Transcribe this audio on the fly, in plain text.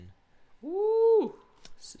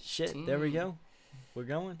Shit, there we go. We're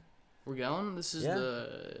going. We're going. This is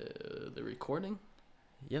the recording.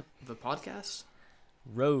 Yep. The podcast.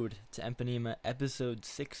 Road to Empanema, episode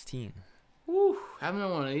 16. Woo! Haven't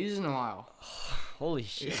done one of these in a while. Holy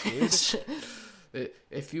shit, dude.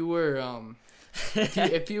 if you were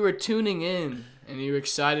tuning in and you were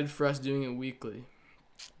excited for us doing it weekly,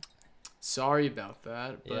 sorry about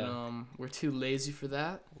that, but we're too lazy for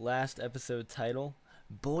that. Last episode title: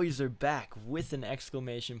 Boys are back with an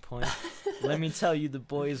exclamation point. Let me tell you, the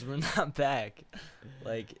boys were not back.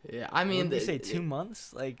 Like, yeah, I mean, did you say 2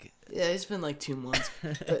 months? Like, yeah, it's been like 2 months.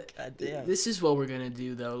 God damn. This is what we're gonna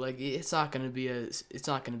do, though. Like, it's not gonna be a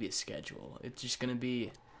schedule. It's just gonna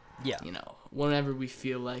be, whenever we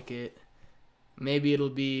feel like it. Maybe it'll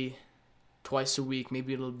be twice a week.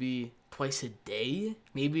 Maybe it'll be twice a day.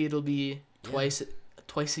 Maybe it'll be twice a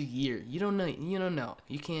year. You don't know. You don't know.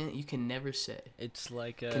 You can never say. It's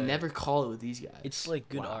like can never call it with these guys. It's like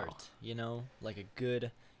good art, like a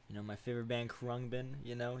good, my favorite band Khruangbin,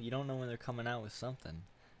 you don't know when they're coming out with something.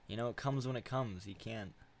 It comes when it comes. You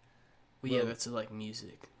can't. Well, yeah, that's like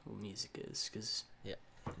music. What music is, because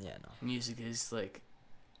music is like,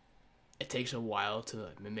 it takes a while to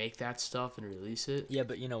make that stuff and release it. Yeah,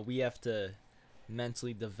 but we have to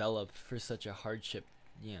mentally develop for such a hardship,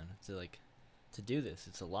 to do this.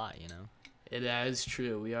 It's a lot, It is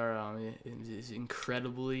true. We are it is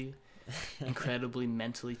incredibly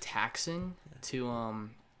mentally taxing to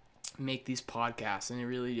make these podcasts, and it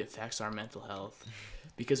really affects our mental health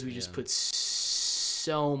because we just put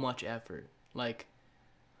so much effort. Like,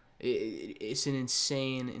 it's an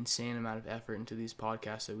insane amount of effort into these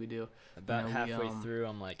podcasts that we do. About halfway through,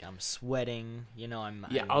 I'm sweating. I'm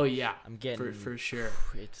getting for sure.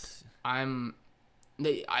 It's I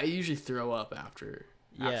usually throw up after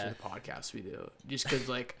the podcast we do, just because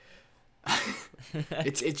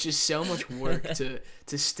it's just so much work to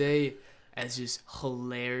stay as just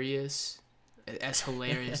hilarious as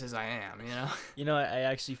I am, I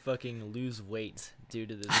actually fucking lose weight due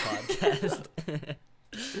to this podcast.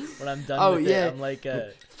 When I'm done with it, I'm like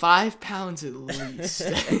 5 pounds at least.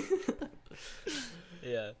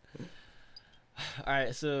 Yeah. All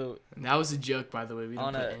right, so that was a joke, by the way. We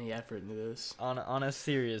didn't put any effort into this. On a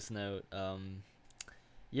serious note, I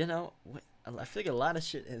feel like a lot of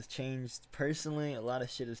shit has changed personally. A lot of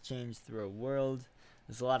shit has changed through our world.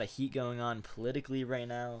 There's a lot of heat going on politically right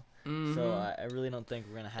now. Mm-hmm. So I really don't think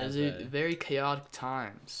we're gonna have very chaotic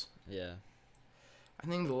times. Yeah. I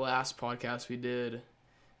think the last podcast we did,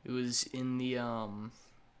 it was in the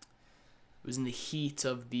heat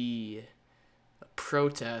of the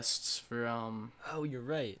protests for Oh, you're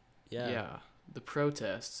right. Yeah, the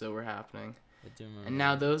protests that were happening, I do remember. And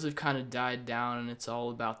now those have kind of died down, and it's all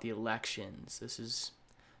about the elections. This is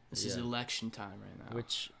election time right now,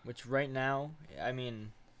 which right now, I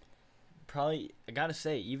mean, probably, I gotta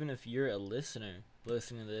say, even if you're a listener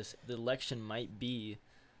listening to this, the election might be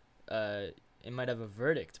it might have a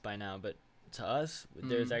verdict by now, but to us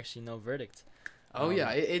there's actually no verdict.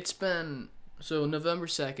 It's been. So November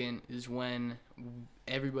 2nd is when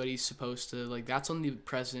everybody's supposed to, that's when the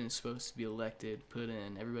president is supposed to be elected, put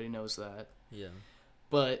in. Everybody knows that. Yeah.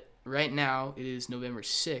 But right now it is November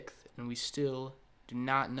 6th, and we still do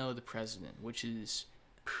not know the president, which is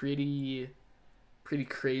pretty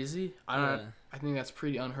crazy. I think that's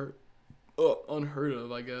pretty unheard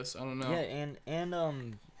of, I guess. I don't know. Yeah,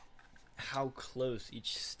 and how close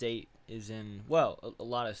each state is in. Well, a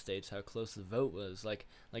lot of states, how close the vote was. Like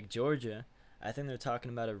Georgia. I think they're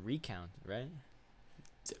talking about a recount, right?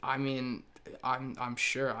 I mean, I'm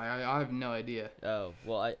sure. I have no idea. Oh,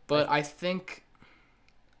 well, I think,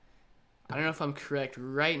 I don't know if I'm correct.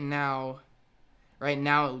 Right now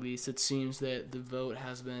at least, it seems that the vote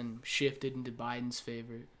has been shifted into Biden's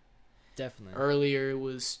favor. Definitely. Earlier it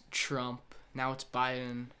was Trump. Now it's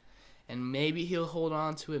Biden, and maybe he'll hold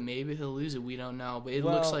on to it. Maybe he'll lose it. We don't know. But it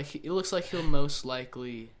looks like he'll most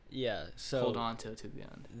likely. Yeah, so hold on to it to the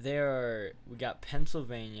end. We got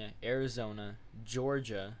Pennsylvania, Arizona,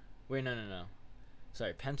 Georgia. Wait, no.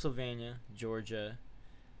 Sorry, Pennsylvania, Georgia.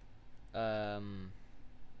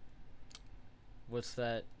 What's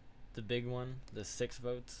that? The big one, the 6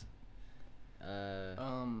 votes.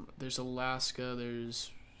 There's Alaska.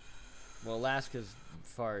 Alaska's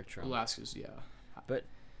far Trump. Alaska's But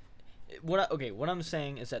what I'm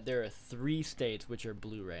saying is that there are 3 states which are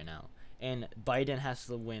blue right now. And Biden has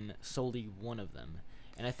to win solely one of them.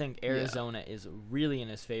 And I think Arizona is really in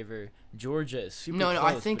his favor. Georgia is super close,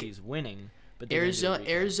 I think, but he's winning. But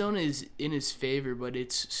Arizona is in his favor, but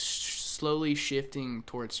it's slowly shifting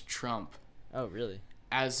towards Trump. Oh, really?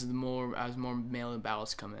 As more mail-in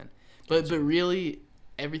ballots come in. But really,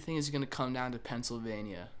 everything is going to come down to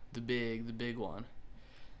Pennsylvania. the big one.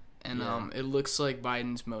 And Yeah. it looks like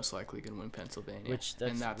Biden's most likely going to win Pennsylvania. Which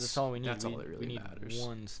and that's all we need. That's all that really we need matters.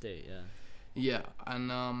 one state, yeah. Yeah,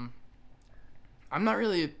 and I'm not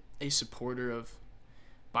really a supporter of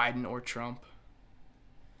Biden or Trump.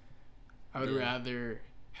 I would Yeah. rather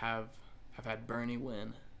have had Bernie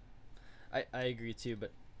win. I agree too,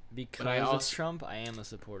 but because I of also- Trump, I am a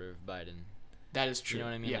supporter of Biden. That is true. You know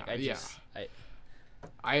what I mean? Yeah, Like, I yeah. just,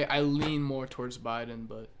 I lean more towards Biden,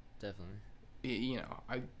 but definitely. you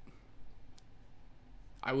know,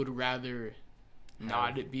 I would rather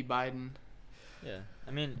not it be Biden. Yeah,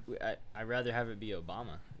 I mean, I'd rather have it be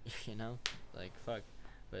Obama, you know, like fuck,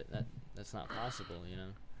 but that's not possible, you know.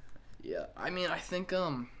 Yeah, I mean, I think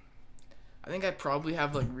I probably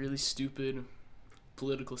have like really stupid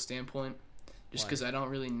political standpoint, just Why? because I don't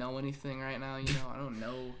really know anything right now. You know, I don't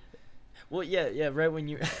know. Well, yeah, right when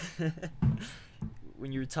you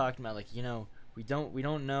when you were talking about like, you know, we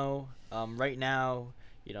don't know right now,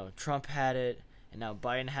 you know, Trump had it and now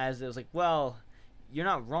Biden has it. It was like, well, you're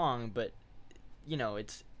not wrong, but you know,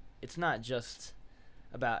 it's not just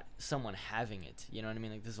about someone having it. You know what I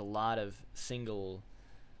mean? Like, there's a lot of single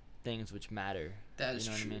things which matter. That is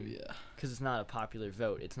you know true. What I mean? Yeah. Because it's not a popular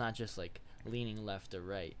vote. It's not just like leaning left or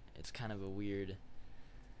right. It's kind of a weird.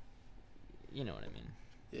 You know what I mean?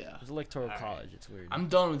 Yeah. It's electoral All right. college. It's weird. I'm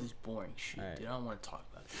done with this boring shit, All right. dude. I don't want to talk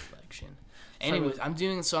about the election. Anyways, I'm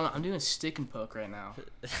doing a stick and poke right now.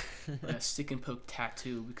 Like a stick and poke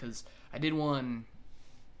tattoo, because I did one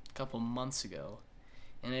a couple months ago,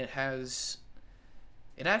 and it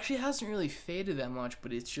actually hasn't really faded that much,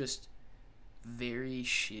 but it's just very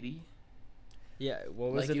shitty. Yeah.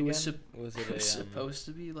 What was Like, it it again? was was It it was a, supposed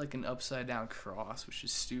to be like an upside down cross, which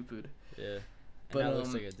is stupid. Yeah. And But now it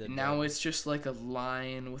looks like a dead now bug. it's just like a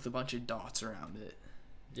line with a bunch of dots around it.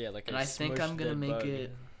 Yeah, like and a I think smushed I'm gonna dead make bug.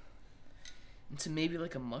 it into maybe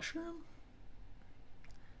like a mushroom.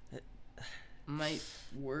 Might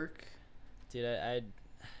work. Dude, I'd.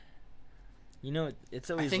 You know, it's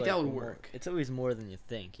always. think like that would more, work. It's always more than you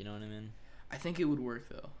think. You know what I mean? I think it would work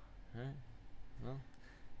though. Alright. Well,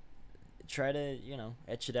 try to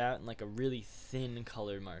etch it out in like a really thin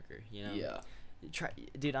colored marker. You know. Yeah. Try,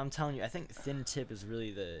 dude. I'm telling you, I think thin tip is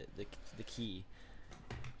really the key.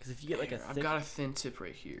 Because if you get like a Here, I've thick, got a thin tip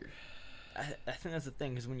right here. I think that's the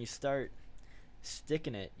thing. Because when you start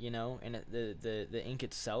sticking it, and the ink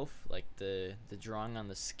itself, like the drawing on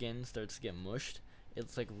the skin starts to get mushed,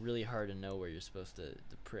 it's like really hard to know where you're supposed to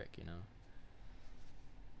prick,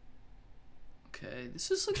 Okay, this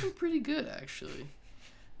is looking pretty good actually.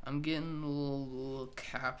 I'm getting a little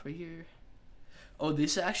cap right here. Oh,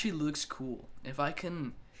 this actually looks cool. If I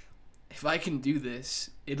can do this,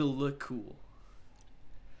 it'll look cool.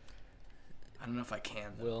 I don't know if I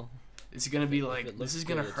can though. Will, It's gonna be if like, it this looks is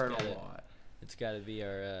gonna good, it's hurt a gotta- lot. it's got to be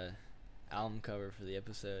our album cover for the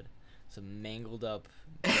episode. It's a mangled up,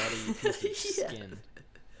 bloody piece of Yeah. skin.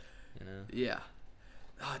 Yeah.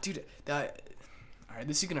 Oh, dude, that. All right,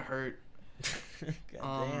 this is gonna hurt.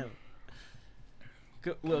 God damn.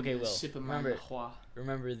 Okay, Will. Sip of my Mahua.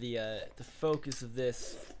 Remember the focus of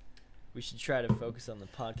this. We should try to focus on the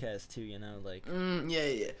podcast too. Like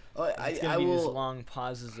Yeah. Oh, it's I gonna be these will. long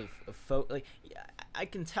pauses of like I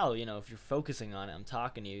can tell. If you're focusing on it, I'm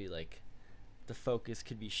talking to you. Like the focus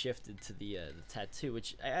could be shifted to the tattoo,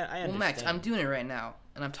 which I understand. Well, Max, I'm doing it right now,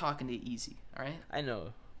 and I'm talking to you easy. All right. I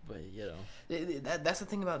know, but That's the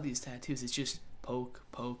thing about these tattoos. It's just poke,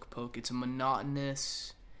 poke, poke. It's a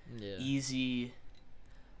monotonous, yeah, easy.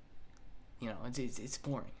 It's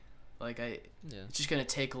boring. Like yeah. it's just gonna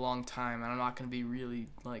take a long time, and I'm not gonna be really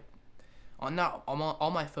like,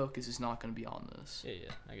 all my focus is not gonna be on this.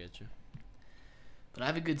 Yeah, I get you. But I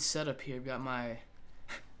have a good setup here. I've got my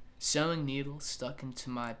sewing needle stuck into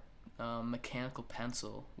my mechanical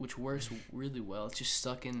pencil, which works really well. It's just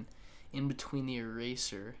stuck in between the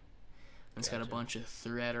eraser. And it's got a Gotcha. bunch of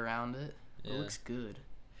thread around it. Yeah. It looks good.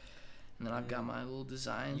 And then I've got my little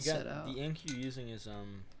design You got set out. the ink you're using is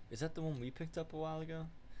that the one we picked up a while ago?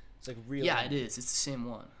 It's like real. Yeah, ink. it is. It's the same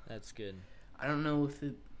one. That's good, I don't know if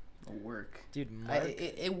it will work. dude. Mark,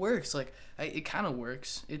 It works. Like it kind of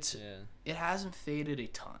works. yeah, It hasn't faded a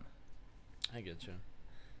ton. I get you,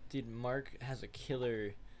 dude. Mark has a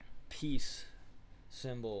killer peace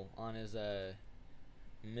symbol on his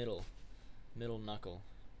middle knuckle.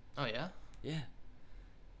 Oh yeah. Yeah.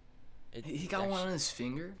 He got one on his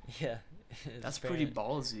finger. Yeah. That's pretty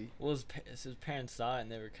ballsy. Well, his parents saw it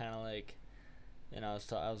and they were kind of like, I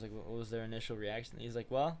was like, what was their initial reaction? He's like,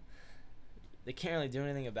 well, they can't really do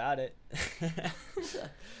anything about it.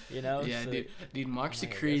 Yeah, so, dude. Mark's a I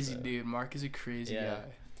guess crazy so. dude. Mark is a crazy Yeah. guy.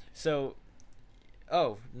 So,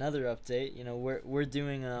 Oh, another update. You know, we're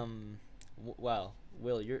doing well,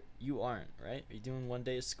 Will, you aren't, right? Are you doing 1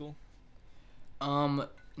 day of school?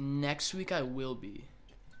 Next week I will be,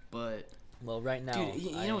 but Well, right now, dude,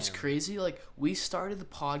 you know what's crazy? Like, we started the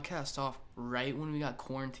podcast off right when we got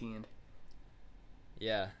quarantined.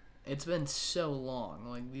 Yeah. It's been so long,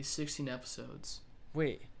 like these 16 episodes.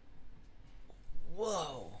 Wait.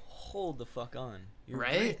 Whoa. Hold the fuck on. You're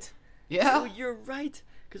right? Yeah. Oh, you're right.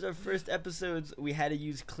 Because our first episodes, we had to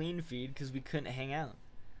use Clean Feed because we couldn't hang out.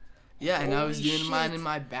 Yeah, and I was Holy doing mine shit. in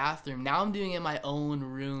my bathroom. Now I'm doing it in my own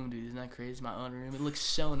room, dude. Isn't that crazy? My own room. It looks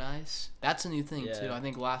so nice. That's a new thing, Yeah. too. I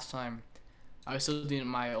think last time I was still doing it in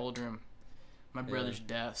my old room, my brother's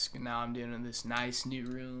desk. And now I'm doing it in this nice new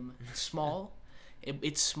room. It's small.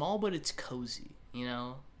 It's small, but it's cozy, you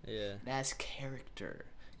know? Yeah. It has character.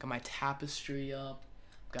 Got my tapestry up.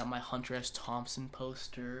 Got my Hunter S. Thompson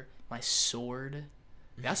poster. My sword.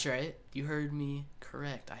 That's right. You heard me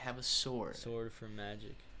correct. I have a sword. Sword for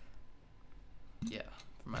magic. Yeah,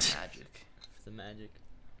 for my magic. For the magic.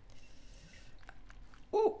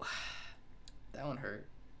 Ooh, that one hurt.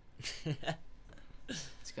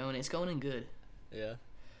 It's going in good. Yeah.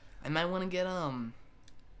 I might want to get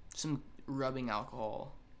some rubbing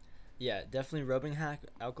alcohol. Yeah, definitely rubbing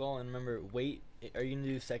alcohol. And remember, wait. Are you gonna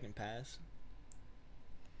do second pass?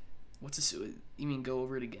 What's this? You mean go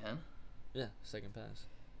over it again? Yeah, second pass.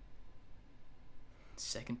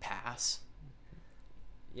 Second pass?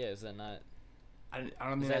 Yeah, is that not? I don't Does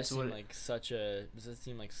think that that's seem what. like such a? Does that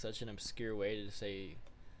seem like such an obscure way to say?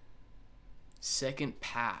 Second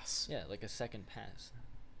pass. Yeah, like a second pass.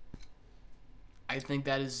 I think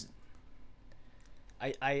that is.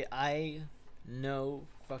 I know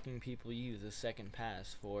fucking people use a second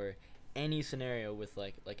pass for any scenario with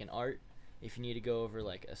like an art. If you need to go over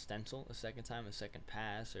like a stencil a second time, a second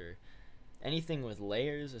pass, or anything with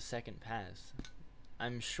layers, a second pass.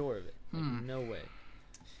 I'm sure of it. Like, no way.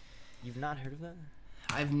 You've not heard of that?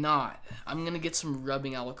 I've not. I'm gonna get some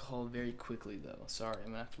rubbing alcohol very quickly though. Sorry, I'm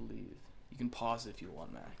gonna have to leave. You can pause it if you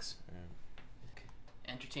want, Max. Okay.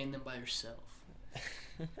 Entertain them by yourself.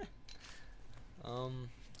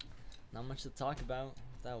 Not much to talk about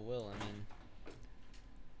without Will. I mean,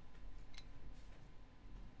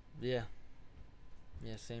 yeah,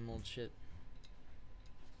 same old shit.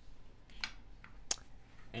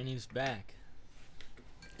 And he's back.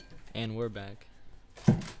 And we're back.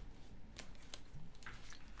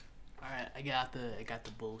 Alright, I got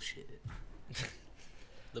the bullshit.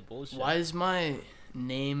 The bullshit. Why is my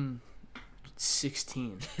name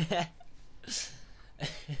 16?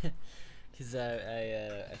 Because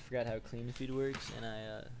I forgot how Clean Feed works, and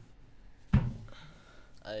I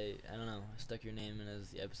don't know. I stuck your name in as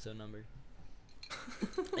the episode number.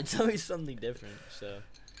 It's always something different, so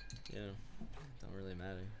you know, don't really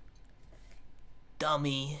matter.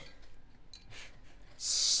 Dummy.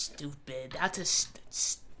 Stupid. That's a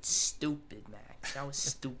stupid, Max. That was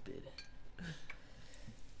stupid.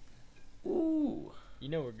 Ooh. You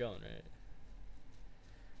know we're going, right?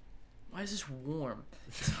 Why is this warm?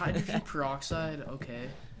 It's hydrogen peroxide. Okay.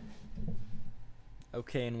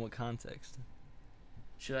 Okay, in what context?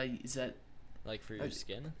 Is that, Like for your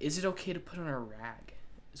skin? is it okay to put on a rag?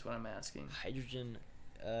 Is what I'm asking. Hydrogen.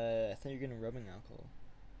 I thought you were gonna rubbing alcohol.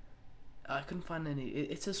 I couldn't find any.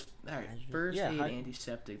 It says alright, Hydrogen? first Yeah, aid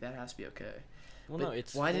antiseptic. That has to be okay. Well, But no,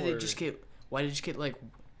 it's. why did it just get? Why did it just get like?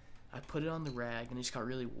 I put it on the rag and it just got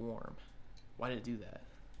really warm. Why did it do that?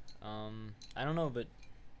 I don't know, but.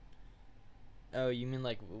 Oh, you mean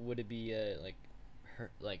like would it be like,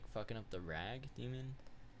 hurt like fucking up the rag? Do you mean?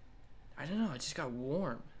 I don't know. It just got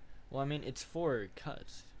warm. Well, I mean it's for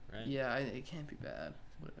cuts, right? Yeah, it can't be bad.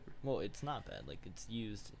 Whatever. Well, it's not bad. Like it's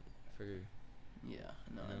used for. Yeah,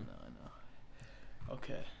 no, No. I know.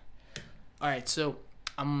 Okay. All right, so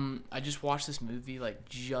I just watched this movie like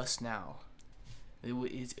just now. It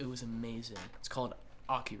was amazing. It's called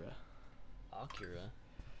Akira. Akira.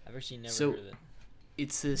 I've actually never So- heard of it.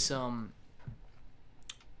 It's this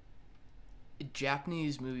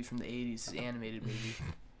Japanese movie from the 80s, this animated movie.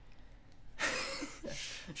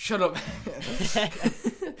 Shut up.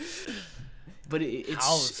 But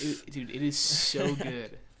dude, it is so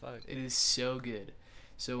good. Fuck. It is so good.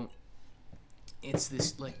 So it's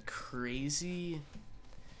this like crazy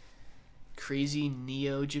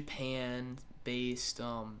Neo Japan based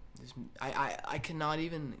I cannot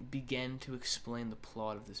even begin to explain the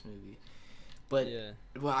plot of this movie. But Yeah.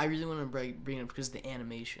 well, I really want to bring it up because of the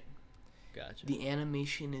animation. Gotcha. The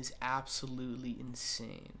animation is absolutely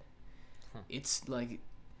insane. Huh. It's like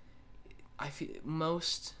I feel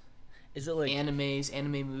most Is it like?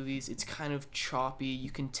 anime movies, it's kind of choppy. You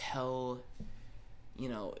can tell, you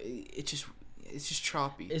know, it just It's just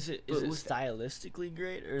choppy. Is it stylistically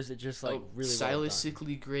great, or is it just like really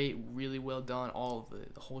stylistically great, really well done, all of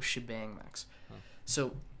it, the whole shebang, Max. Huh.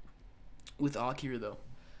 So with Akira though,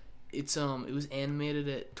 it was animated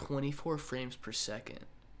at 24 frames per second.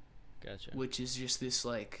 Gotcha. Which is just this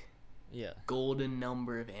like golden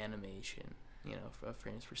number of animation, of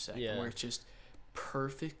frames per second, where it's just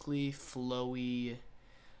perfectly flowy,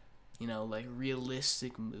 like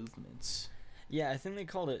realistic movements. Yeah, I think they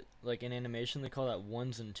called it, like, in animation, they call that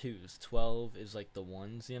 1s and 2s. 12 is, like, the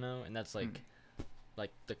 1s, and that's, like,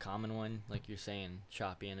 like, the common one, like you're saying,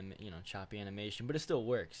 choppy animation, but it still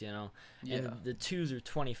works, Yeah. And the 2s are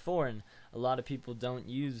 24, and a lot of people don't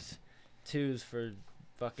use 2s for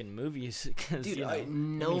fucking movies, because,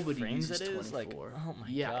 nobody uses 24. Like, oh my god.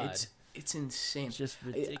 Yeah, it's insane. It's just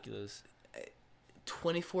ridiculous.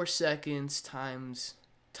 24 seconds times,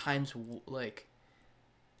 like...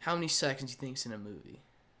 How many seconds do you think's in a movie?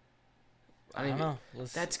 I don't know.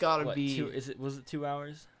 That's gotta be. Was it 2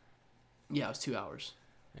 hours? Yeah, it was 2 hours.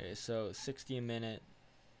 Okay, so 60 a minute.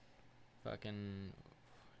 Fucking,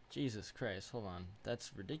 Jesus Christ! Hold on,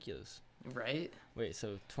 that's ridiculous. Right. Wait,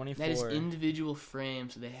 so 24. That is individual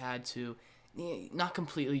frames. They had to, not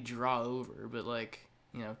completely draw over, but like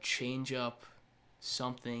change up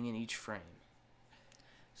something in each frame.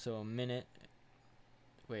 So a minute.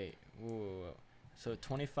 Wait. Whoa. So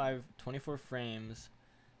 24 frames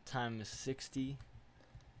times 60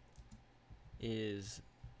 is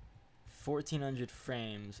 1,400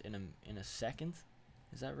 frames in a second.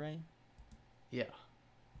 Is that right? Yeah.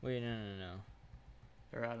 Wait, no.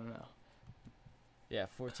 Or I don't know. Yeah,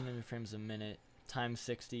 1,400 frames a minute times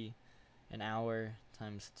 60, an hour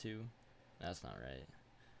times 2. That's not right.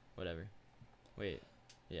 Whatever. Wait.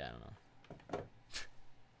 Yeah, I don't know.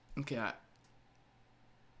 Okay.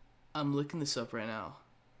 I'm looking this up right now.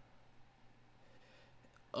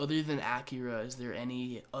 Other than Akira, is there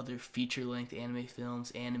any other feature-length anime films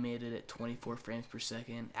animated at 24 frames per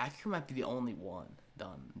second? Akira might be the only one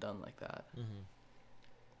done like that.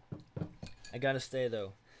 Mm-hmm. I gotta say,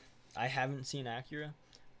 though, I haven't seen Akira,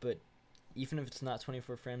 but even if it's not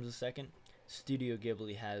 24 frames a second, Studio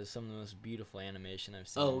Ghibli has some of the most beautiful animation I've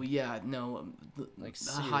seen. Oh, yeah, no. Like,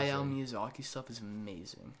 the Hayao Miyazaki stuff is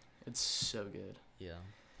amazing. It's so good. Yeah.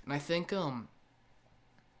 And I think,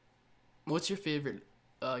 what's your favorite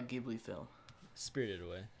Ghibli film? Spirited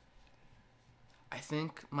Away. I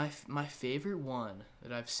think my favorite one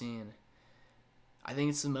that I've seen, I think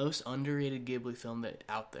it's the most underrated Ghibli film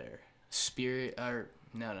out there. It's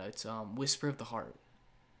Whisper of the Heart.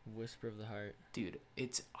 Whisper of the Heart. Dude,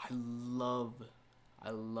 I love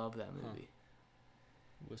that movie.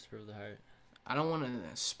 Whisper of the Heart. I don't want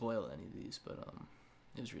to spoil any of these, but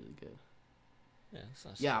it was really good.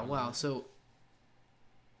 Yeah, wow. So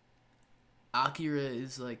Akira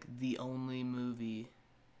is like the only movie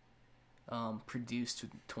produced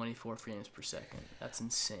with 24 frames per second. That's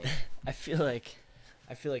insane. I feel like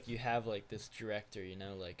you have like this director,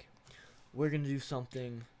 like we're going to do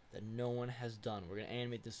something that no one has done. We're going to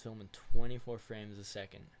animate this film in 24 frames a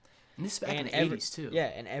second. And this is back in the 80s too. Yeah,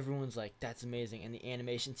 and everyone's like, that's amazing. And the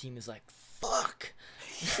animation team is like, fuck.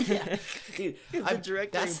 Yeah, dude.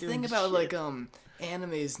 That's the thing about like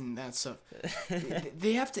animes and that stuff.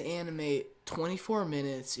 They have to animate 24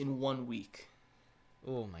 minutes in 1 week.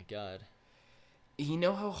 Oh my god. You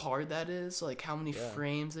know how hard that is? Like how many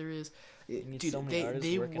frames there is? Dude, so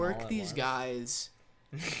they work these guys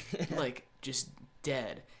like just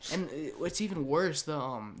dead. And what's even worse,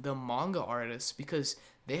 the manga artists, because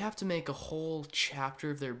they have to make a whole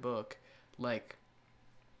chapter of their book like,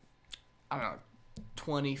 I don't know,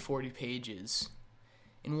 20, 40 pages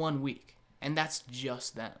in 1 week. And that's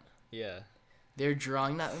just them. Yeah. They're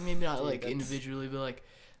drawing, maybe not like individually, but like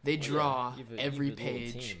they draw every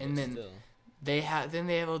page, and then still. they have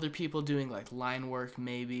other people doing like line work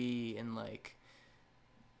maybe, and like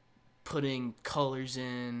putting colors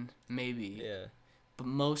in maybe. Yeah. But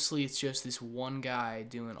mostly it's just this one guy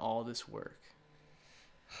doing all this work.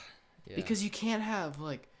 Yeah. Because you can't have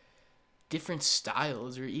like different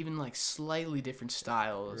styles or even like slightly different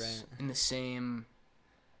styles in the same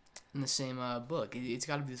book. It's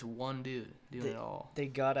got to be this one dude doing it all. They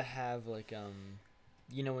gotta have like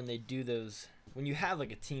when they do those, when you have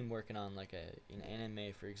like a team working on like an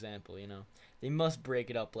anime, for example, they must break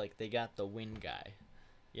it up. Like they got the wind guy,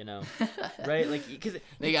 right? Like because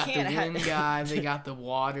they got the wind guy, they got the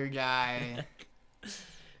water guy.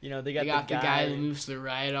 They got the guy that moves the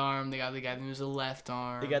right arm. They got the guy that moves the left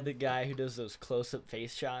arm. They got the guy who does those close-up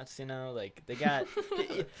face shots. Like they got,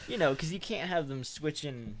 because you can't have them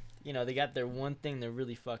switching. They got their one thing they're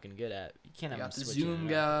really fucking good at. You can't have them switching. Zoom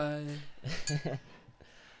guy.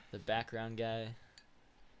 the background guy.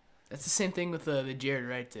 That's the same thing with the Jared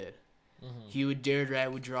Wright did. Mm-hmm. Jared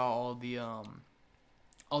Wright would draw all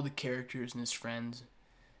the characters and his friends.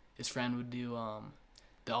 His friend would do all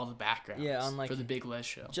the backgrounds. Yeah, on, like, for the Big Les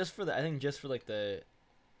show. I think just for like the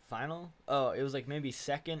final. Oh, it was like maybe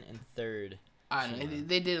second and third. I don't know.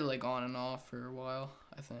 They did it like on and off for a while,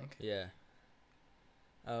 I think. Yeah.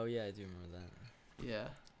 Oh yeah, I do remember that. Yeah.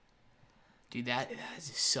 Dude, that is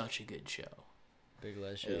such a good show. Big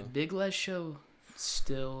Les show. Big Les show,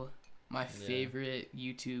 still my favorite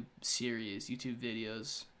YouTube series, YouTube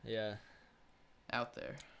videos. Yeah. Out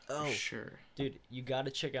there. Oh, for sure. Dude, you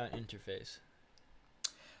gotta check out Interface.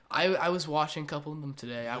 I was watching a couple of them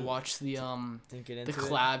today. I watched the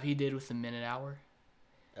collab he did with the Minute Hour.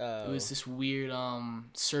 Oh. It was this weird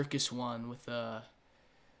circus one with the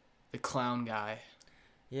clown guy.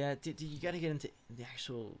 Yeah, dude, you gotta get into the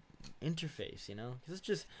actual Interface, you know? Because it's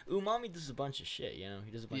just... Umami does a bunch of shit, you know?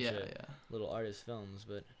 He does a bunch of little artist films,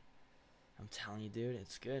 but I'm telling you, dude,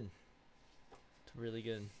 it's good. It's really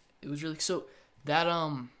good. It was really... So,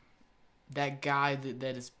 that guy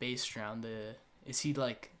that is based around Is he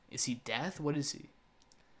death? What is he?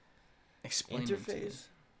 Explain Interface?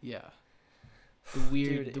 Yeah.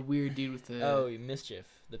 The weird dude with the... Oh, Mischief.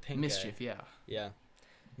 The pink Mischief, guy. yeah. Yeah.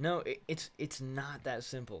 No, it's not that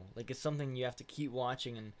simple. Like, it's something you have to keep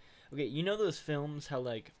watching. And okay, you know those films, how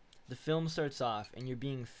like the film starts off and you're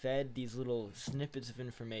being fed these little snippets of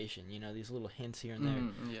information, you know, these little hints here and there.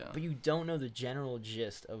 Yeah. But you don't know the general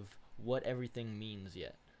gist of what everything means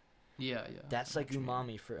yet. Yeah. That's like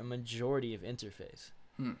Umami for a majority of Interface.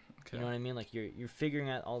 Okay. You know what I mean? Like you're figuring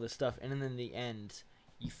out all this stuff, and then in the end,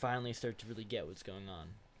 you finally start to really get what's going on.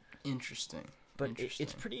 Interesting. But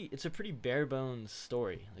it's a pretty bare bones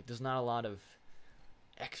story. Like there's not a lot of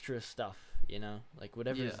extra stuff, you know. Like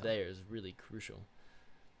whatever is there is really crucial.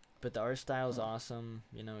 But the art style is awesome.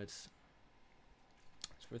 You know, it's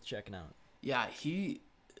worth checking out. Yeah,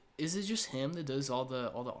 is it just him that does all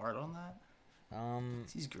the art on that?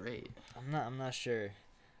 He's great. I'm not sure.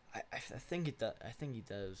 I think it does. I think he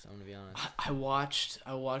does. I'm gonna be honest. I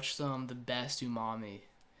watched the best Umami.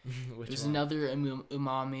 Which it was one? another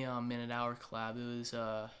Umami Minute Hour collab. It was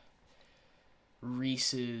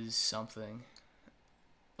Reese's something.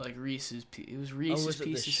 Like Reese's. It was Reese's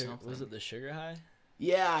Pieces something. Was it the Sugar High?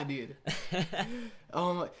 Yeah, dude.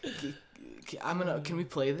 Oh my! Can we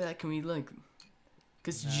play that? Can we like?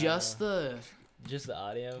 Cause just the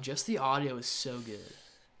audio. Just the audio is so good.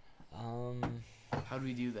 How do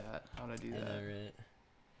we do that? How do I do that? I know, right?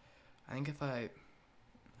 I think if I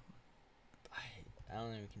don't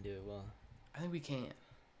think we can do it well. I think we can.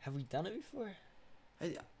 Have we done it before?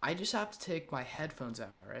 I just have to take my headphones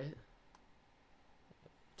out, right?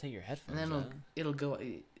 Take your headphones out? And then it'll go.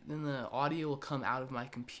 Then the audio will come out of my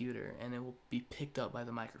computer, and it will be picked up by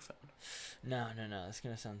the microphone. No. It's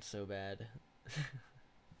gonna sound so bad.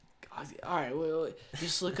 All right, well,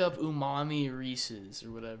 just look up Umami Reese's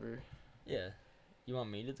or whatever. Yeah. You want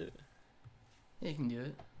me to do it? Yeah, you can do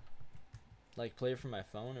it. Like play it from my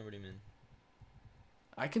phone, or what do you mean?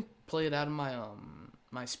 I can play it out of my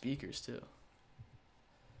my speakers too.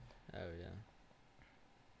 Oh yeah.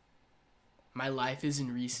 My life is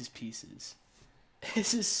in Reese's Pieces.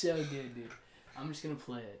 This is so good, dude. I'm just gonna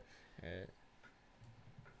play it. Alright.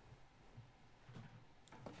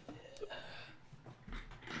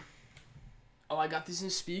 Oh, I got these new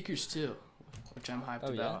speakers too, which I'm hyped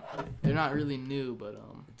about. Yeah? They're not really new, but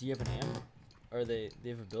Do you have an amp? Or they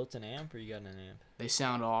have a built-in amp, or you got an amp? They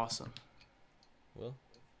sound awesome.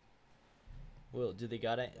 Will, do they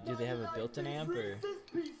have a built-in amp, or?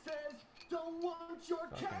 Don't want your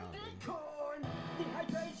candy corn.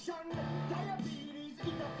 Dehydration, diabetes,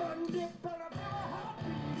 eat the fun dip, but I'm heart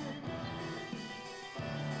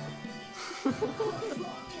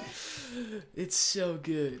beating. It's so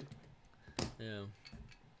good. Yeah.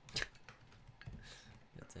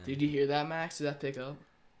 Did you hear that, Max? Did that pick up?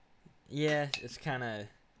 Yeah, it's kind of.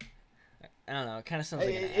 I don't know. It kind of sounds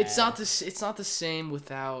like an it's ad. not it's not the same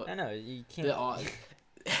without. I know you can't.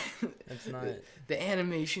 It's not. The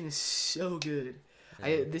animation is so good.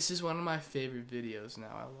 Yeah. This is one of my favorite videos now.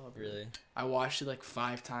 I love it. Really? I watched it like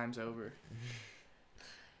 5 times over.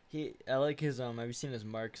 I like his Have you seen his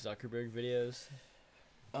Mark Zuckerberg videos?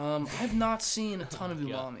 I've not seen a ton of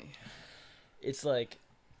Umami. It's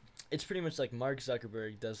pretty much like Mark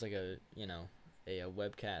Zuckerberg does like a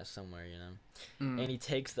webcast somewhere, and he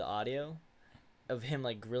takes the audio of him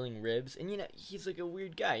like grilling ribs, and he's like a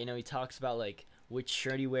weird guy, he talks about like which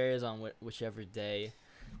shirt he wears on whichever day,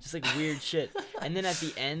 just like weird shit, and then at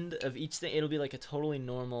the end of each thing it'll be like a totally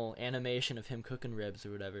normal animation of him cooking ribs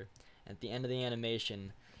or whatever. At the end of the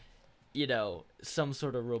animation you know, some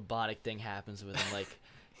sort of robotic thing happens with him, like,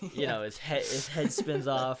 you Yeah. know, his head spins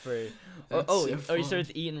off, or That's or so he fun.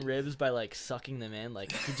 starts eating ribs by like sucking them in,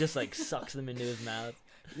 like he just like sucks them into his mouth.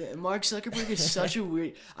 Yeah, Mark Zuckerberg is such a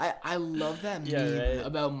weird. I love that Yeah, meme right.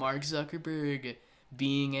 about Mark Zuckerberg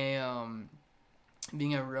being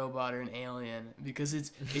a robot or an alien, because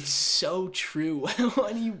it's so true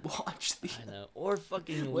when you watch the I know, or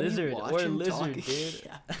fucking when you lizard, watch or him lizard, talking- dude.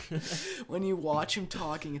 Yeah. When you watch him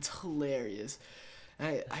talking, it's hilarious.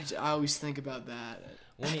 I always think about that.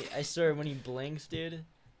 I swear, when he blinks, dude.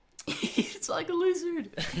 It's like a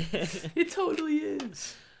lizard. It totally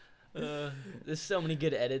is. There's so many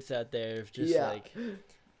good edits out there of just Yeah. like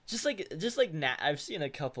I've seen a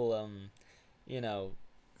couple you know,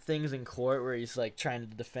 things in court where he's like trying to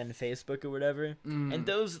defend Facebook or whatever, and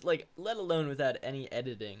those, like, let alone without any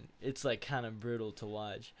editing, it's like kind of brutal to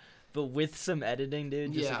watch, but with some editing,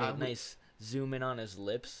 dude, just Yeah, like I a would- nice zoom in on his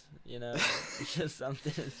lips, you know, it's just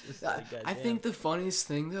something. It's just like, I goddamn. think the funniest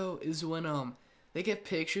thing though is when they get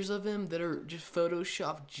pictures of him that are just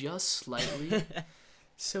photoshopped just slightly.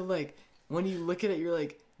 So like when you look at it, you're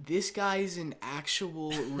like, this guy's an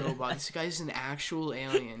actual robot. This guy's an actual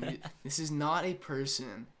alien. This is not a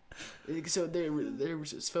person. So they're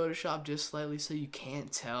photoshopped just slightly, so you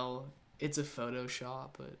can't tell it's a Photoshop,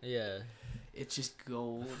 but Yeah. it's just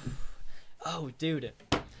gold. Oh, dude.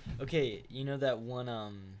 Okay, you know that one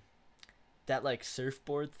that like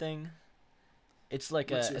surfboard thing? It's like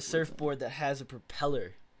What a surfboard thing? surfboard that has a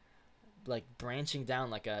propeller like branching down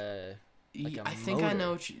like a I think I motor.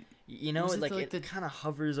 know what you. you know, Was it like like the- it kind of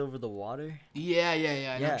hovers over the water. Yeah, I know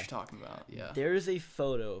Yeah. what you're talking about. Yeah. There is a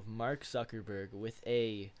photo of Mark Zuckerberg with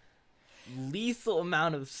a lethal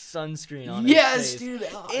amount of sunscreen on Yes, his face. dude.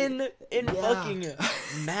 In Yeah. fucking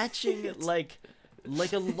matching like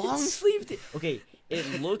a long sleeve okay,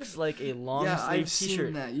 it looks like a long Yeah, sleeve I've seen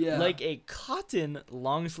t-shirt, that, yeah. like a cotton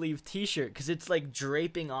long sleeve t-shirt, because it's like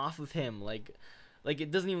draping off of him, like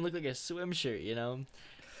it doesn't even look like a swim shirt, you know.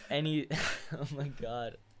 And he oh my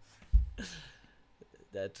god,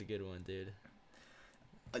 that's a good one, dude.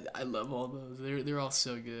 I love all those. They're all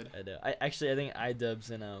so good. I know. I think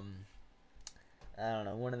iDubbbz and I don't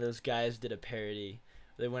know, one of those guys did a parody.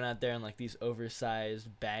 They went out there in like these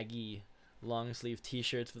oversized, baggy, long sleeve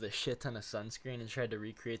T-shirts with a shit ton of sunscreen and tried to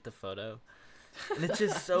recreate the photo. And it's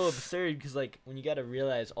just so absurd, because like when you got to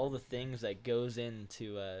realize all the things that goes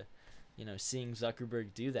into you know, seeing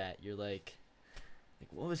Zuckerberg do that, you're like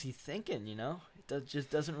what was he thinking? You know, just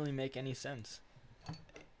doesn't really make any sense.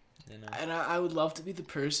 You know. And I would love to be the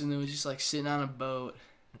person that was just like sitting on a boat.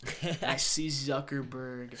 And I see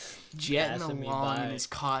Zuckerberg jetting Passing me along in by. his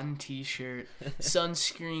cotton t-shirt,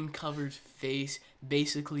 sunscreen covered face.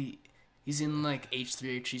 Basically, he's in like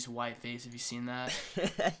H3H's white face. Have you seen that?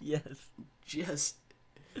 Yes. Just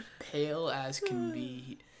pale as can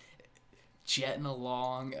be, jetting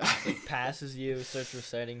along. Like passes you, starts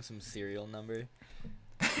reciting some serial number.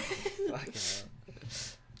 Fucking hell.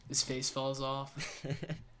 His face falls off.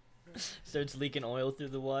 Starts leaking oil through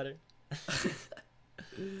the water.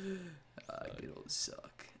 Good old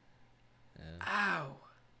Zuck. Yeah. Ow.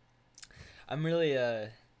 I'm really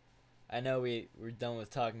I know we're done with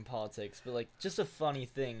talking politics, but like just a funny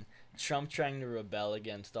thing, Trump trying to rebel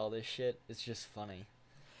against all this shit, it's just funny.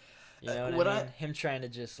 You know what I mean? Him trying to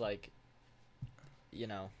just like, you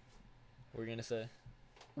know, what we're gonna say.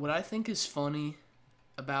 What I think is funny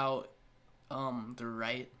about the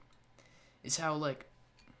right is how like,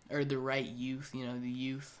 or the right youth, you know, the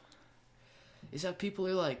youth, is how people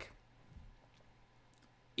are like,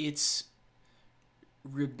 it's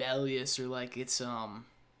rebellious, or like it's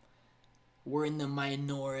we're in the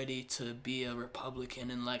minority to be a Republican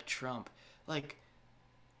and like Trump. Like,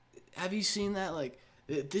 have you seen that? Like,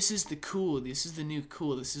 this is the cool, this is the new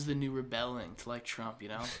cool, this is the new rebelling to like Trump, you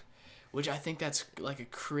know? Which I think that's like a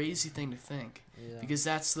crazy thing to think. Yeah. Because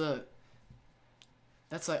that's like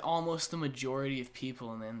almost the majority of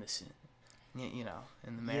people in this, you know,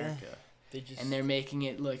 in America. They just And they're making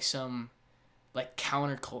it like some like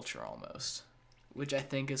counterculture almost, which I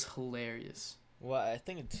think is hilarious. well, I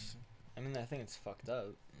think it's fucked up.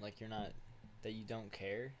 Like that you don't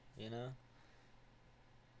care, you know?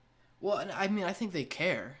 Well, and I mean, I think they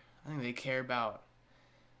care. I think they care about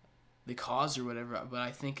the cause or whatever, but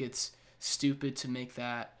I think it's stupid to make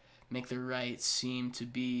the right seem to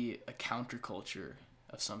be a counterculture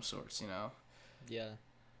of some sorts, you know? Yeah.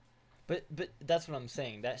 But that's what I'm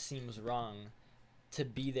saying. That seems wrong to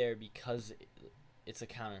be there because it's a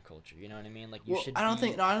counterculture. You know what I mean? Like you Well, should. I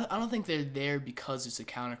don't think they're there because it's a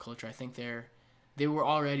counterculture. I think they're they were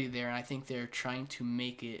already there, and I think they're trying to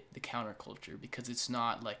make it the counterculture because it's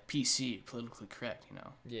not like PC, politically correct, you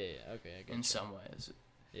know. Yeah. Okay. I get In you. some ways.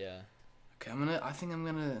 Yeah. Okay, I think I'm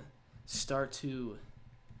gonna start to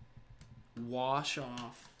wash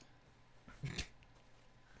off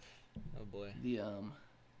Oh boy. the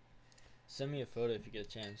Send me a photo if you get a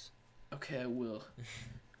chance. Okay, I will.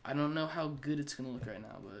 I don't know how good it's gonna look right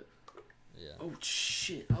now, but Yeah. oh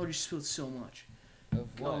shit! I just spilled so much.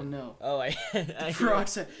 Of what? Oh no. Oh, I hear,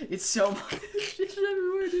 Peroxide. It's so much. It's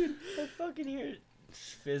everywhere, dude. I fucking hear it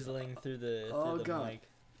fizzling through the God. mic.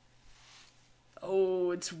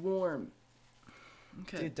 Oh, it's warm.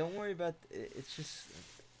 Okay. Dude, don't worry about it. It's just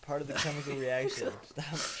part of the chemical reaction.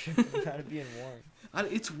 Stop tripping about it being warm.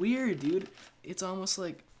 It's weird, dude. It's almost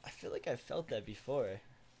like I feel like I felt that before.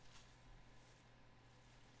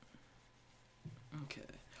 okay.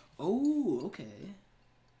 Oh, okay.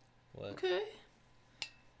 What? Okay.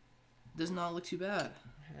 Does not look too bad.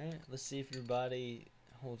 Alright, let's see if your body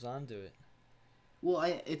holds on to it. Well,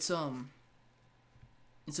 it's a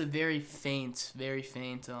very faint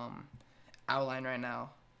outline right now,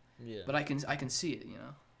 Yeah. but I can see it, you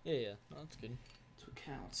know. Yeah. Well, that's good. That's what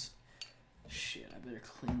counts. Shit, I better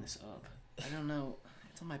clean this up. I don't know.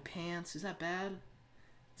 It's on my pants. Is that bad?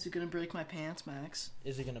 Is it gonna break my pants, Max?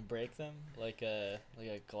 Is it gonna break them like a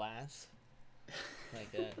glass?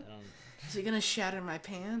 Like that? I don't. Is it gonna shatter my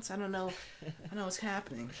pants? I don't know. I don't know what's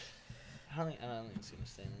happening. I don't think it's gonna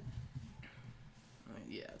stay in there.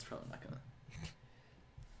 Yeah, it's probably not gonna.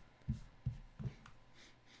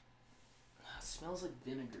 It smells like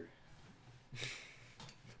vinegar.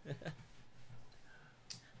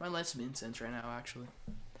 Might light some incense right now, actually.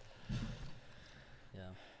 Yeah.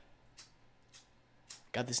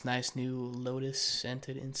 Got this nice new lotus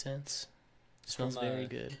scented incense. Smells From, very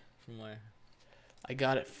good. From where? I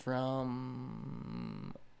got it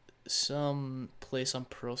from some place on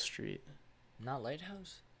Pearl Street. Not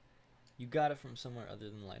Lighthouse? You got it from somewhere other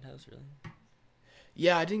than Lighthouse, really?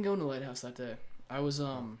 Yeah, I didn't go into Lighthouse that day. I was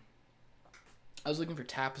looking for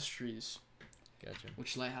tapestries, Gotcha.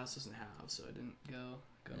 which Lighthouse doesn't have, so I didn't go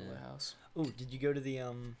to Yeah. Lighthouse. Oh, did you go to the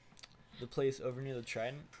place over near the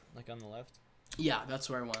Trident, like on the left? Yeah, that's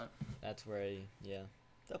where I went. That's where yeah.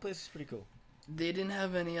 That place is pretty cool. They didn't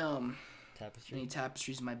have any Tapestry.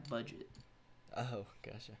 tapestries in my budget. Oh,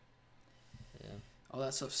 gotcha. Yeah. All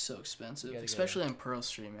that stuff's so expensive, You gotta especially on Pearl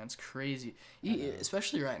Street, man. It's crazy, I know.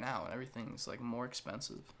 especially right now when everything's like more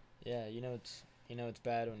expensive. Yeah, it's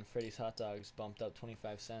bad when Freddy's hot dogs bumped up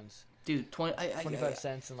 25 cents. Dude, 25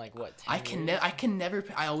 cents in like what? 10 I can years? I can never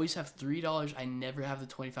pay, I always have $3. I never have the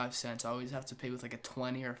 25 cents. I always have to pay with like a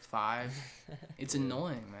 20 or 5. It's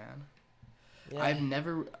annoying, man. Yeah.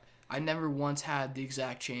 I never once had the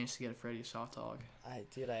exact change to get a Freddy's hot dog. I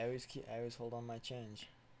always hold on my change.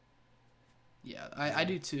 Yeah, I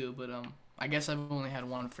do too, but I guess I've only had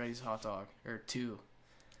one Freddy's hot dog or 2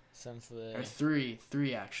 Since the or 3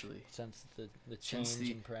 actually. since the Since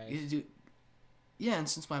change in price. Yeah, dude, yeah, and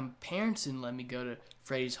since my parents didn't let me go to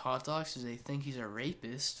Freddy's hot dogs because they think he's a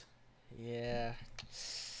rapist, Yeah.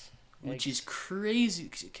 which is crazy.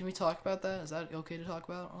 Can we talk about that? Is that okay to talk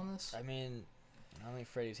about on this? I mean, I don't think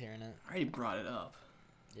Freddy's hearing it. I already brought it up.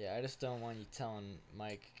 Yeah, I just don't want you telling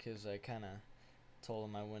Mike because I kind of told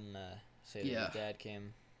him I wouldn't say that Yeah. your dad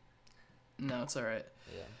came. No, it's all right.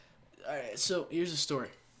 Yeah. All right, so here's the story.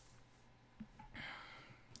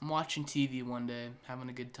 I'm watching TV one day, having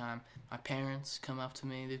a good time. My parents come up to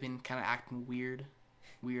me. They've been kind of acting weird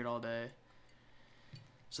all day.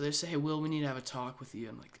 So they say, "Hey, Will, we need to have a talk with you."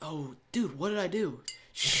 I'm like, "Oh, dude, what did I do?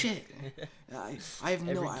 Shit, I have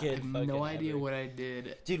Every kid no fucking idea ever. what I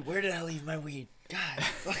did. Dude, where did I leave my weed? God,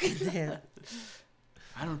 fucking damn.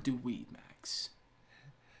 I don't do weed, Max.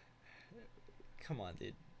 Come on,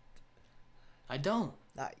 dude. I don't.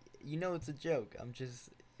 You know it's a joke.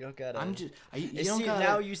 You don't gotta. I'm just. You You don't see, gotta.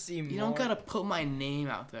 now you see more. You don't gotta put my name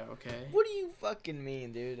out there, okay? What do you fucking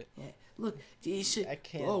mean, dude? Yeah, look, you should. I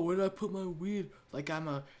can't. Oh, where did I put my weed? Like I'm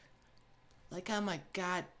a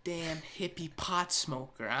goddamn hippie pot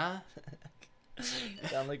smoker, huh?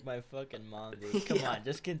 Sound like my fucking mom, dude. Come Yeah. on,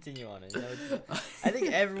 just continue on it. You know, I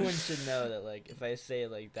think everyone should know that, like, if I say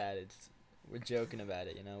it like that, we're joking about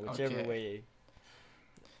it. You know, whichever Okay. way.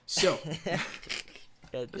 So,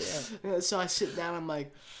 God damn. so I sit down. I'm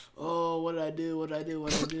like, oh, what did I do? What did I do?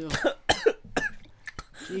 What did I do?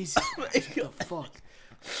 Jesus, what the fuck?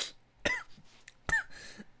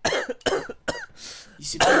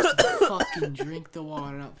 You're supposed to fucking drink the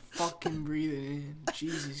water, not fucking breathe it in.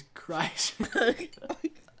 Jesus Christ.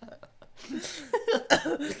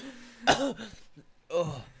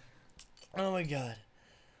 Oh my god.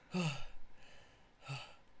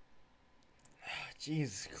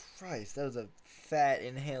 Jesus Christ, that was a fat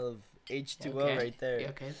inhale of H2O Okay. right there. You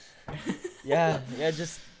okay. Yeah,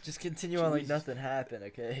 just continue on like Jeez. nothing happened,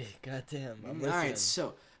 okay? Goddamn, I'm All listening. right,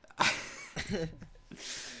 so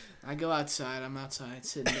I go outside. I'm outside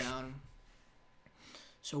sitting down.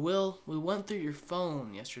 So Will, we went through your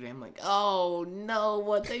phone yesterday. I'm like, oh no,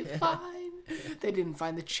 what they find? They didn't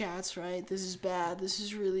find the chats right. This is bad. This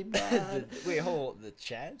is really bad. Wait, hold, the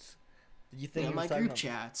chats? Did you think Yeah, you were my talking group about-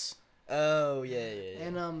 chats. Oh, yeah.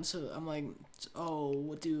 And so I'm like,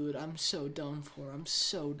 oh dude, I'm so done for. I'm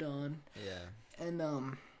so done. Yeah. And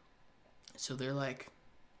so they're like,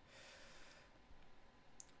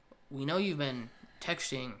 we know you've been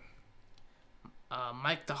texting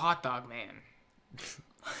Mike the hot dog man.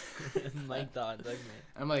 Mike the hot dog man.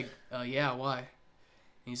 I'm like, yeah, why? And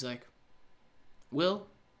he's like, Will,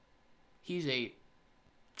 he's a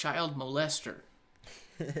child molester.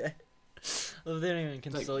 Well, they don't even Like,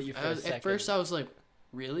 consult you for a second. at first I was like,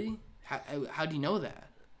 really? How do you know that?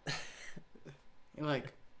 You're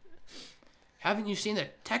like, haven't you seen the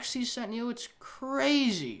text he sent you? It's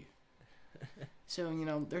crazy. So,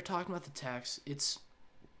 they're talking about the text. It's,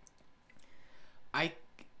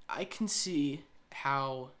 I can see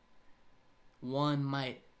how one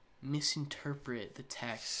might misinterpret the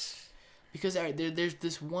text, because there's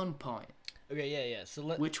this one point Okay, yeah. So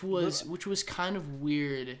which was kind of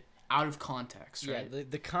weird out of context, right? Yeah,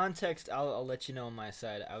 the context, I'll let you know on my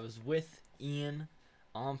side. I was with Ian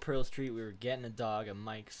on Pearl Street. We were getting a dog at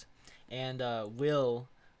Mike's, and Will,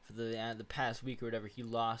 for the past week or whatever, he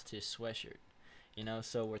lost his sweatshirt.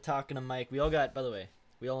 So we're talking to Mike. We all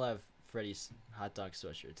have Freddy's hot dog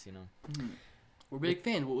sweatshirts. We're big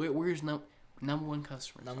fans. Where's number one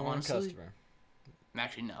customer? Number one customer.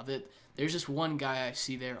 Actually, no. There's just one guy I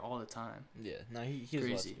see there all the time. Yeah, no, he has lots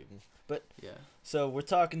Crazy. of people. But Yeah. so we're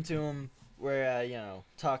talking to him. We're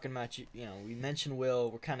talking about you. We mentioned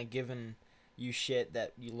Will. We're kind of giving you shit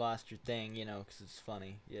that you lost your thing. Because it's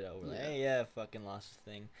funny. We're like, Yeah. hey, yeah, fucking lost his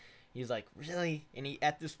thing. He's like, really? And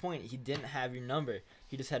at this point, he didn't have your number.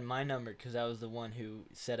 He just had my number because I was the one who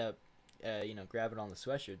set up, grab it on the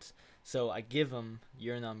sweatshirts. So I give him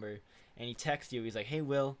your number, and he texts you. He's like, hey,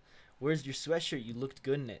 Will, where's your sweatshirt? You looked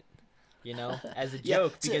good in it. As a Yeah,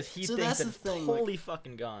 joke, so- because he so thinks that's that the it's thing, totally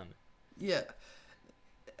fucking gone. Yeah.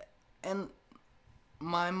 And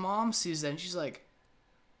my mom sees that and she's like,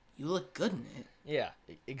 you look good in it. Yeah,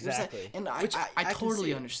 What's that? exactly. And I Which I can totally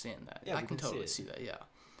see it. understand that. Yeah, I we can can see totally it. see that, yeah.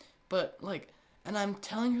 But and I'm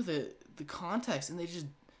telling her the context, and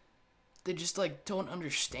they just like don't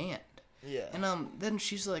understand. Yeah. And then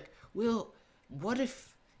she's like, Will, what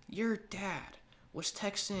if your dad was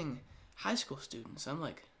texting high school students? I'm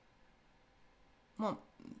like, Mom,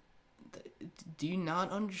 do you not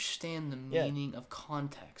understand the Yeah. meaning of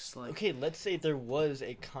context? Like, Okay, let's say there was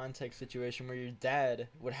a context situation where your dad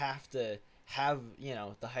would have to have,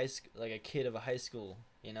 the high school, like a kid of a high school,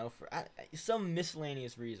 for some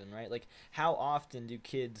miscellaneous reason, right? Like, how often do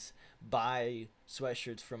kids buy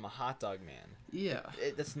sweatshirts from a hot dog man? yeah.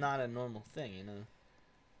 That's not a normal thing,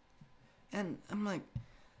 And I'm like,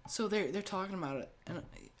 so they're talking about it, and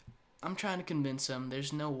I'm trying to convince them.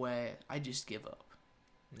 There's no way. I just give up.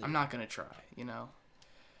 Yeah. I'm not gonna try.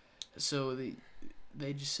 So they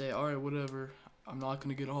just say, all right, whatever. I'm not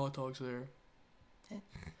gonna get a hot dogs there.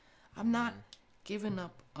 I'm not giving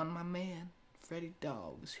up on my man, Freddy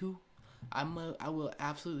Dogs, who I will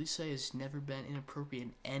absolutely say has never been inappropriate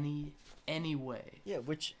in any way. Yeah,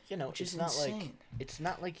 which Which it's is not like insane. it's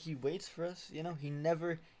not like he waits for us. He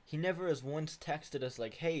never has once texted us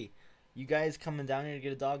like, "Hey, you guys coming down here to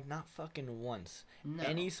get a dog?" Not fucking once. No.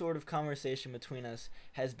 Any sort of conversation between us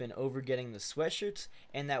has been over getting the sweatshirts,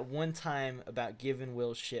 and that one time about giving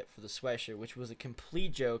Will shit for the sweatshirt, which was a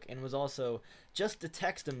complete joke, and was also just to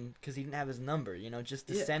text him because he didn't have his number. Just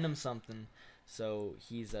to Yeah. send him something. So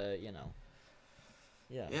he's Yeah.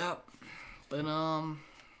 Yeah. But yeah. I don't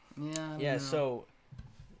Yeah, know.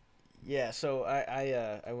 so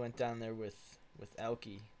I went down there with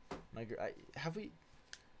Elkie. I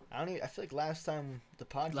feel like last time the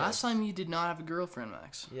podcast. Last time you did not have a girlfriend,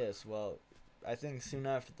 Max. Yes, well, I think soon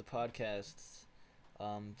after the podcast,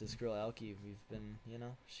 this girl Elkie, we've been,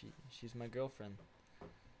 she's my girlfriend.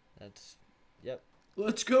 Yep,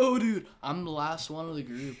 Let's go, dude. I'm the last one of the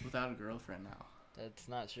group without a girlfriend now. that's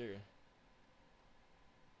not true.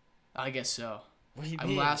 I guess so. What do you I'm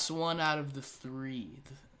mean? last one out of the three.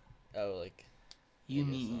 Oh, like, You, I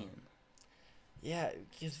guess me, so. Ian. yeah,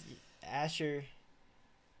 because Asher,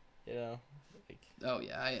 like Oh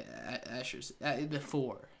yeah, Asher's the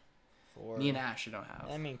four. four. Me and Asher don't have.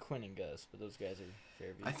 I mean Quinn and Gus, but those guys are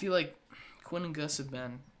I feel like Quinn and Gus have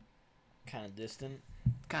been kind of distant.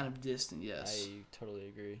 kind of distant. Yes. I totally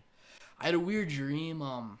agree. I had a weird dream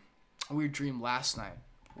last night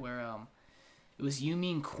where it was you,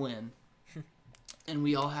 me, and Quinn, and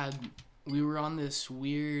we were on this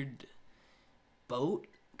weird boat,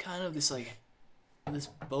 kind of this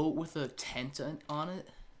boat with a tent on it,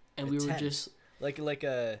 and we were tent? just Like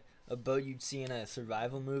a boat you'd see in a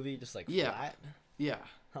survival movie, just like Yeah. flat. yeah,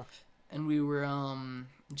 Huh. and we were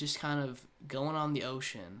just kind of going on the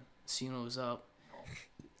ocean, seeing what was up,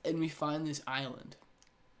 and we find this island.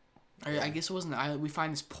 Or I guess it wasn't an island. We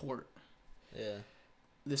find this port. Yeah.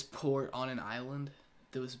 This port on an island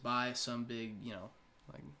that was by some big,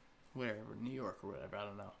 like wherever, New York or whatever, I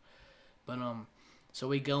don't know. But so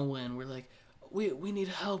we go in, we're like, we need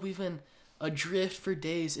help. We've been adrift for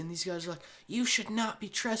days, and these guys are like, you should not be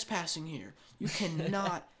trespassing here.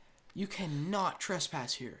 You cannot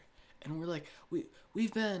trespass here. And we're like,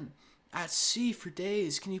 we've been at sea for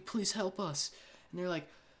days. Can you please help us? And they're like,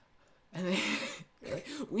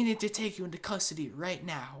 we need to take you into custody right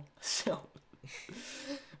now. So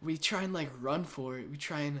we try and run for it. We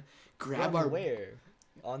try and grab Run where?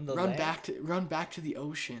 On the land? run back to the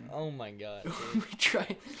ocean. Oh my god. Dude. We try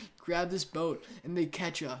and grab this boat, and they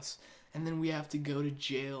catch us, and then we have to go to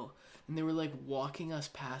jail. And they were walking us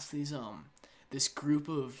past these this group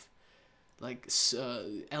of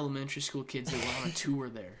elementary school kids that went on a tour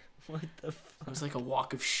there. What the fuck? It was like a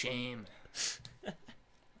walk of shame.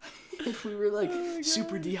 We were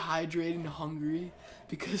super dehydrated and hungry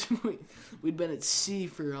because we'd been at sea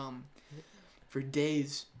for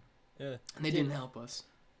days, Yeah. and they Dude, didn't help us.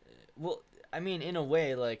 Well, I mean, in a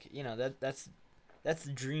way, that's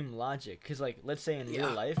the dream logic. Cause let's say in real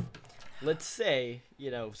Yeah. life, let's say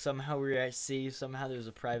somehow we were at sea, somehow there's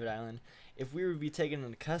a private island. If we would be taken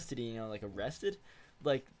into custody, arrested,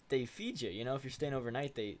 they feed you. If you're staying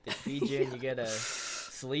overnight, they feed you and you get to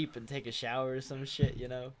sleep and take a shower or some shit.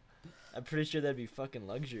 I'm pretty sure that'd be fucking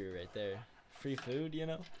luxury right there. Free food,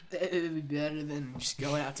 It'd be better than just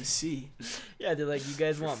going out to sea. Yeah, they're like, you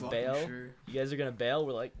guys For want fucking bail? sure. You guys are gonna bail?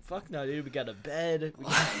 We're like, fuck no, dude. We got a bed. We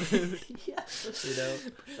got food. Yeah.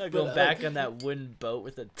 Not going back on that wooden boat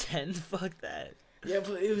with a tent. Fuck that. Yeah,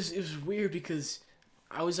 but it was weird because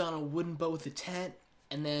I was on a wooden boat with a tent,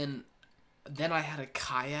 and then I had a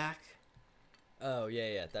kayak. Oh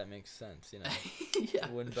yeah, that makes sense. Yeah.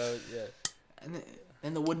 Wooden boat. Yeah. And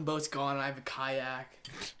then the wooden boat's gone, and I have a kayak,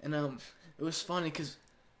 and it was funny because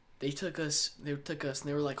they took us, and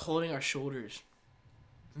they were holding our shoulders,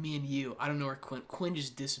 me and you. I don't know where Quinn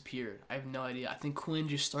just disappeared. I have no idea. I think Quinn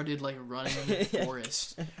just started running in the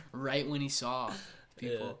forest right when he saw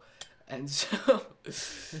people, and so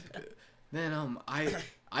then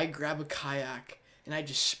I grab a kayak and I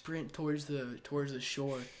just sprint towards the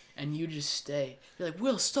shore, and you just stay. You're like,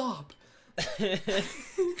 Will, stop.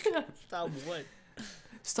 Stop what?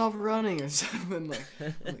 Stop running or something.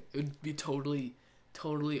 It would be totally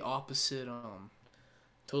opposite.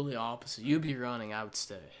 Totally opposite. You'd be running, I would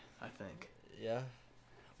stay, I think. Yeah.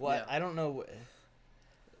 Well, Yeah. I don't know.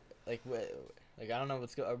 I don't know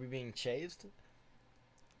what's Are we being chased?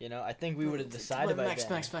 I think we would have decided by then.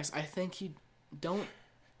 Max. I think you don't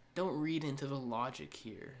read into the logic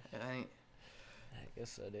here. I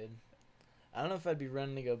guess so, dude. I don't know if I'd be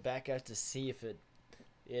running to go back out to sea if it,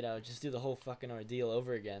 just do the whole fucking ordeal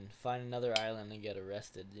over again. Find another island and get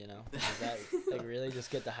arrested, Is that, really just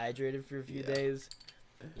get dehydrated for a few days,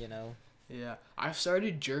 Yeah. I've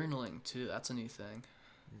started journaling, too. That's a new thing.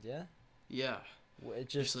 Yeah? Yeah.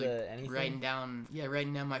 Just anything? Writing down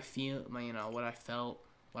my what I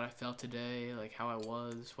felt today, how I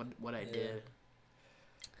was, what I did.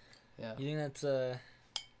 Yeah. You think that's,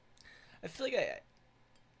 I feel like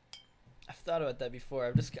I've thought about that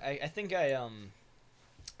before. I think I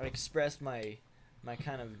expressed my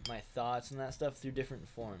kind of my thoughts and that stuff through different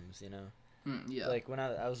forms, Yeah. When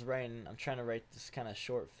I was writing, I'm trying to write this kind of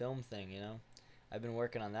short film thing, I've been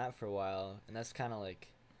working on that for a while, and that's kind of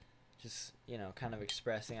just, kind of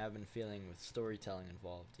expressing how I've been feeling with storytelling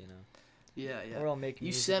involved, Yeah. Or I'll make You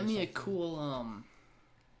music sent or me a something. cool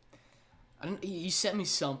you sent me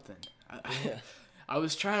something. Yeah. I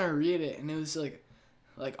was trying to read it, and it was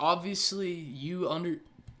obviously you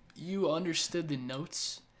understood the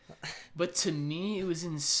notes, but to me it was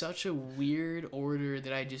in such a weird order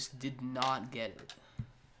that I just did not get it.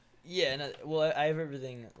 Yeah, and I have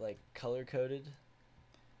everything color coded.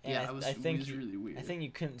 And Yeah, I think it was really weird. I think you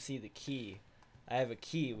couldn't see the key. I have a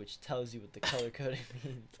key which tells you what the color coding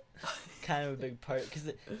means. Kind of a big part because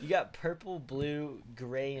you got purple, blue,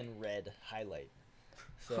 gray, and red highlight.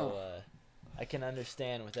 So I can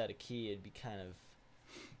understand without a key it'd be kind of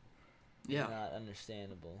not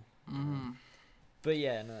understandable. Mm-hmm. But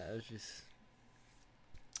yeah, no, it was just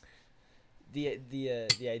the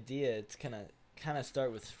idea to kind of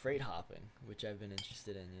start with freight hopping, which I've been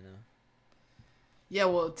interested in. You know. Yeah,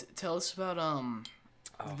 well, tell us about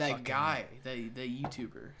that fucking- guy, that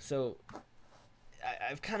YouTuber. So,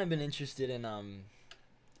 I've kind of been interested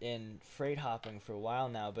in freight hopping for a while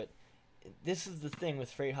now, but this is the thing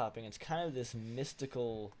with freight hopping. It's kind of this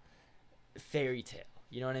mystical fairy tale.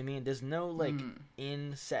 You know what I mean? There's no like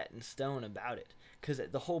set in stone about it, because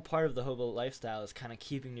the whole part of the hobo lifestyle is kind of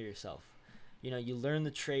keeping to yourself. You know, you learn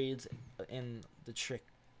the trades and the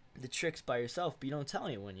tricks by yourself, but you don't tell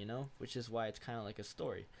anyone. You know, which is why it's kind of like a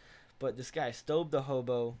story. But this guy, Stobe the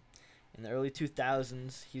Hobo, in the early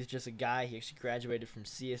 2000s, he's just a guy. He actually graduated from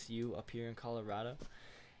CSU up here in Colorado.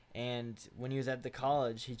 And when he was at the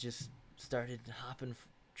college, he just started hopping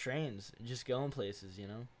trains, just going places, you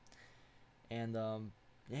know? And,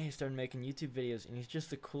 yeah, he started making YouTube videos, and he's just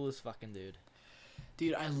the coolest fucking dude.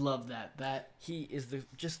 Dude, I love that. He is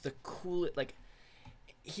just the coolest, like,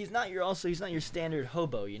 he's not your standard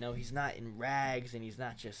hobo, you know? He's not in rags, and he's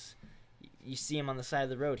not just... You see him on the side of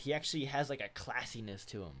the road. He actually has like a classiness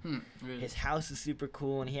to him. Really? His house is super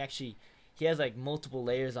cool, and he has like multiple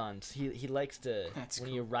layers on. So he likes to That's when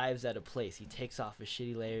cool. he arrives at a place, he takes off his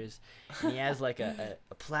shitty layers, and he has like a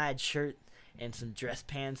plaid shirt and some dress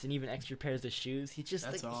pants and even extra pairs of shoes. He just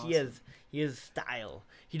That's like awesome. he has style.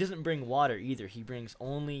 He doesn't bring water either. He brings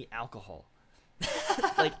only alcohol.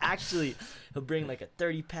 Like actually, he'll bring like a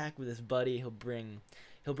 30-pack with his buddy. He'll bring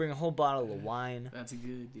a whole bottle of wine. That's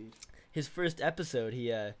good, dude. His first episode,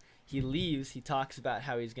 he leaves. He talks about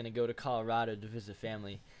how he's gonna go to Colorado to visit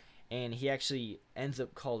family, and he actually ends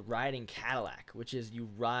up called riding Cadillac, which is you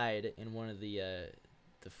ride in one of the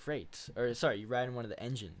freights, or sorry, you ride in one of the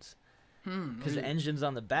engines, because the engines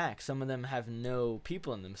on the back, some of them have no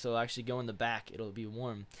people in them, so actually go in the back, it'll be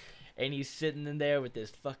warm. And he's sitting in there with this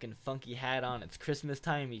fucking funky hat on. It's Christmas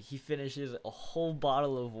time. He finishes a whole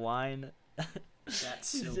bottle of wine.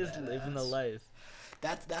 That's He's so just living the badass. life.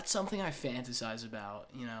 That's something I fantasize about,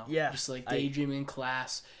 you know. Yeah, Just like daydreaming in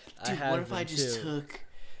class. Dude, have what if I them just too.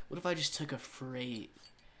 took a freight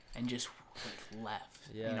and just like left?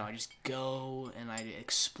 Yeah. You know, I just go and I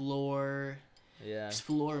explore Yeah.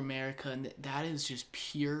 America, and that is just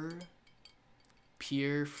pure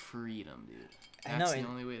freedom, dude. I That's know, the and-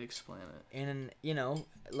 only way to explain it. And you know,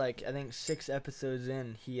 like I think 6 episodes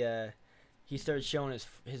in, he started showing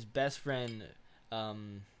his best friend,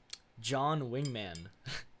 John Wingman.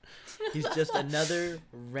 He's just another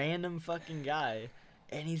random fucking guy,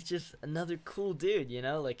 and he's just another cool dude. You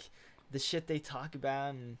know, like the shit they talk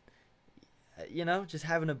about, and you know, just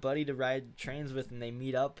having a buddy to ride trains with, and they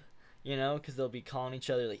meet up. You know, because they'll be calling each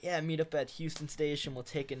other like, yeah, meet up at Houston Station. We'll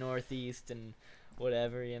take it northeast and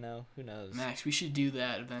whatever. You know, who knows? Max, we should do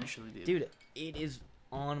that eventually, dude. Dude, it is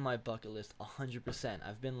on my bucket list 100%.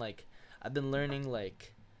 I've been learning,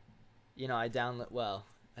 like, you know, I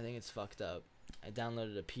think it's fucked up. I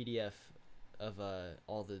downloaded a PDF of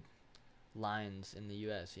all the lines in the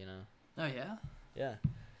US, you know. Oh yeah. Yeah.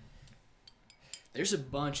 There's a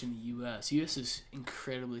bunch in the U.S. U.S. is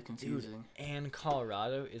incredibly confusing. And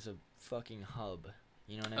Colorado is a fucking hub.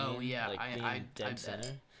 You know what I mean? Oh, yeah, Like being I dead bet. center.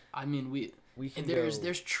 I mean, We can there's go,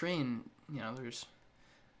 there's train, you know, there's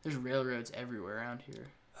railroads everywhere around here.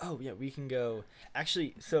 Oh yeah, we can go.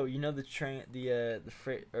 Actually, so you know the train, the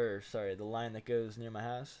freight, or sorry, the line that goes near my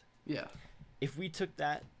house. Yeah. If we took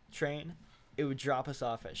that train, it would drop us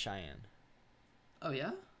off at Cheyenne. Oh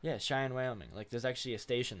yeah. Yeah, Cheyenne, Wyoming. Like, there's actually a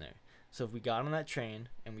station there. So if we got on that train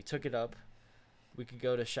and we took it up, we could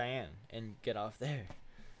go to Cheyenne and get off there.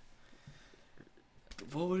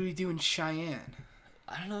 What would we do in Cheyenne?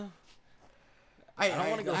 I don't know. I don't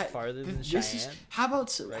want to go farther than this is- Cheyenne. how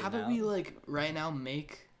about right how about now. we like right now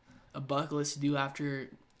make a bucket list to do after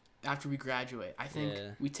we graduate? I think Yeah.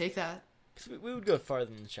 we take that. Cause we would go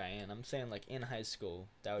farther than Cheyenne. I'm saying, like, in high school,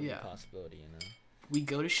 that would Yeah. be a possibility, you know? We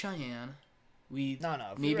go to Cheyenne. We No,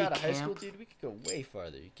 if we maybe were out of high school, camp. dude, we could go way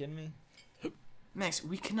farther. You kidding me? Max,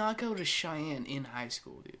 we cannot go to Cheyenne in high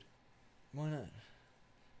school, dude. Why not?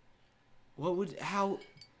 What would how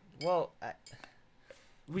Well,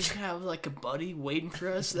 we should have like a buddy waiting for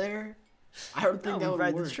us there? I don't think no, that we would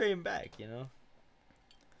ride work. the train back, you know?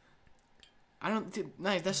 I don't think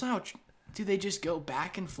Max, that's not how do they just go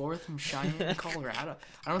back and forth from Cheyenne to Colorado?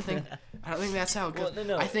 I don't think that's how it goes. Well,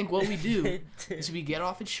 no. I think what we do is we get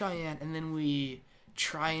off at Cheyenne and then we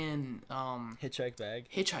try and Hitchhike back.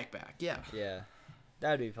 hitchhike back. Yeah. Yeah,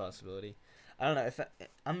 that would be a possibility. I don't know.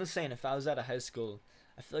 I'm just saying, if I was out of high school,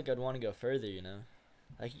 I feel like I'd want to go further, you know?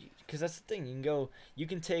 Like, because that's the thing. You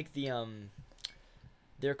can take the,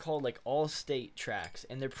 they're called, like, all-state tracks,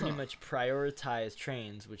 and they're pretty Huh. much prioritized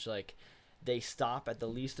trains, which, like, they stop at the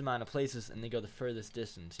least amount of places and they go the furthest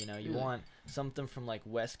distance. You know, you Really? want something from like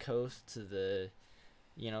West Coast to the,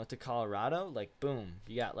 to Colorado. Like boom,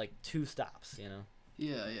 you got like 2 stops. You know,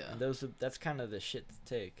 Yeah. and that's kind of the shit to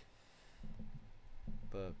take.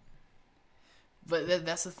 But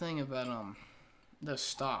That's the thing about those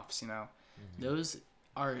stops. Those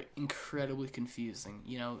are incredibly confusing.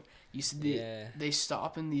 You see they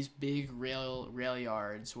stop in these big rail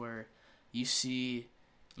yards where you see,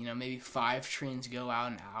 maybe 5 trains go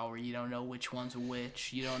out an hour. You don't know which one's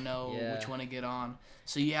which. You don't know which one to get on.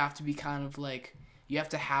 So you have to be kind of like, you have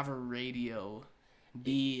to have a radio,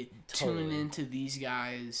 tuning Totally. into these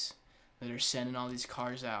guys that are sending all these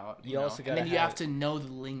cars out. You also and gotta then you have have- to know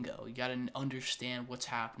the lingo. You gotta understand what's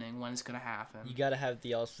happening, when it's gonna happen. you gotta have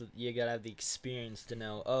the experience to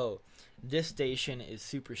know. Oh, this station is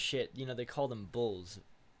super shit. They call them bulls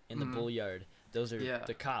in the bull yard. Those are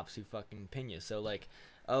the cops who fucking pin you. So like,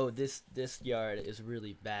 oh, this yard is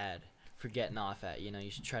really bad for getting off at.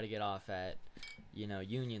 You should try to get off at,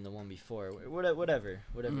 Union, the one before. Whatever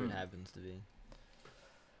it happens to be.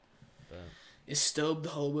 But Is Stobe the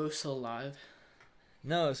hobo still alive?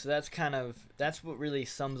 no, so that's what really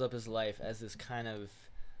sums up his life as this kind of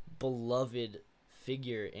beloved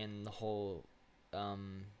figure in the whole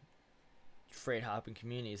freight hopping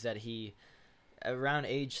community. Is that he, around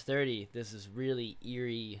age 30, this is really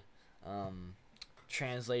eerie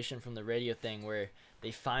translation from the radio thing where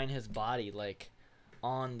they find his body like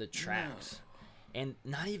on the tracks. And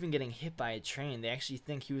not even getting hit by a train. They actually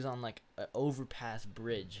think he was on like an overpass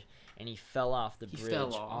bridge and he fell off the bridge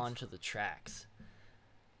onto the tracks.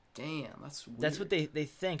 Damn, that's weird. That's what they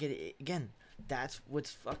think. Again, that's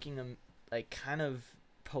what's fucking like kind of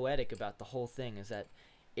poetic about the whole thing, is that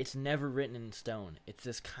it's never written in stone. It's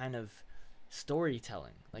this kind of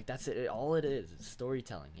storytelling. Like that's it. All it is. It's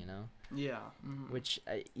storytelling. Yeah. Mm-hmm. Which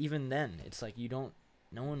even then, it's like no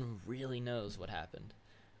one really knows what happened.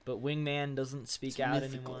 But Wingman doesn't speak out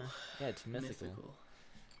mythical. anymore. Yeah, it's mythical.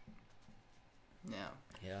 Yeah.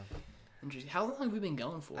 Yeah. Interesting. How long have we been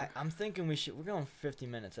going for? I'm thinking we're going 50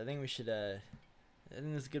 minutes. I think we should, I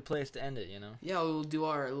think it's a good place to end it, Yeah, we'll do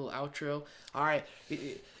our little outro. All right.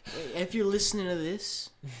 If you're listening to this,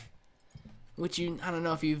 which I don't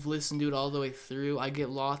know if you've listened to it all the way through, I get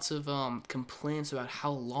lots of complaints about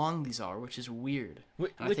how long these are, which is weird. And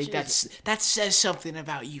I think that says something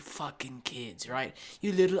about you fucking kids, right?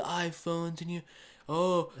 You little iPhones and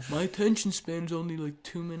my attention span's only like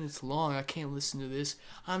 2 minutes long. I can't listen to this.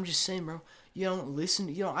 I'm just saying, bro, you don't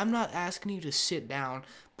listen. I'm not asking you to sit down,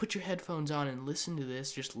 put your headphones on and listen to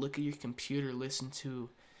this. Just look at your computer, listen to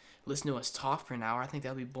us talk for an hour. I think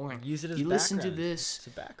that'd be boring. Use it as you listen to background. this It's a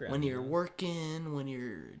background, when you're working, when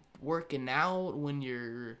you're working out, when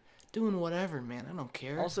you're doing whatever, man. I don't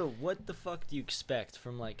care. Also, what the fuck do you expect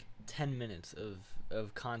from like 10 minutes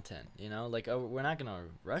of content? Like we're not gonna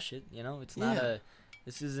rush it. It's not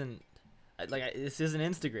this isn't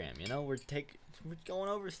Instagram. We're going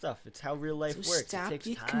over stuff. It's how real life works. Stop it takes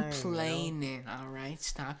your time. complaining, all right?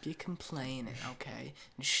 Stop your complaining, okay?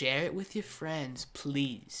 And share it with your friends,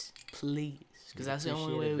 please, because that's the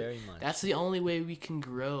only Appreciate it way. very much. That's the only way we can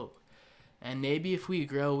grow. And maybe if we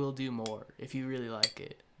grow, we'll do more. If you really like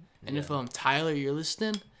it. And if Tyler, you're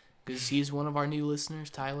listening, because he's one of our new listeners,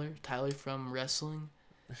 Tyler from wrestling.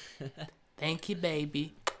 Thank you,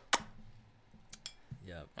 baby.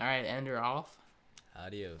 Yep. All right, end her off.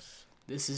 Adios. This is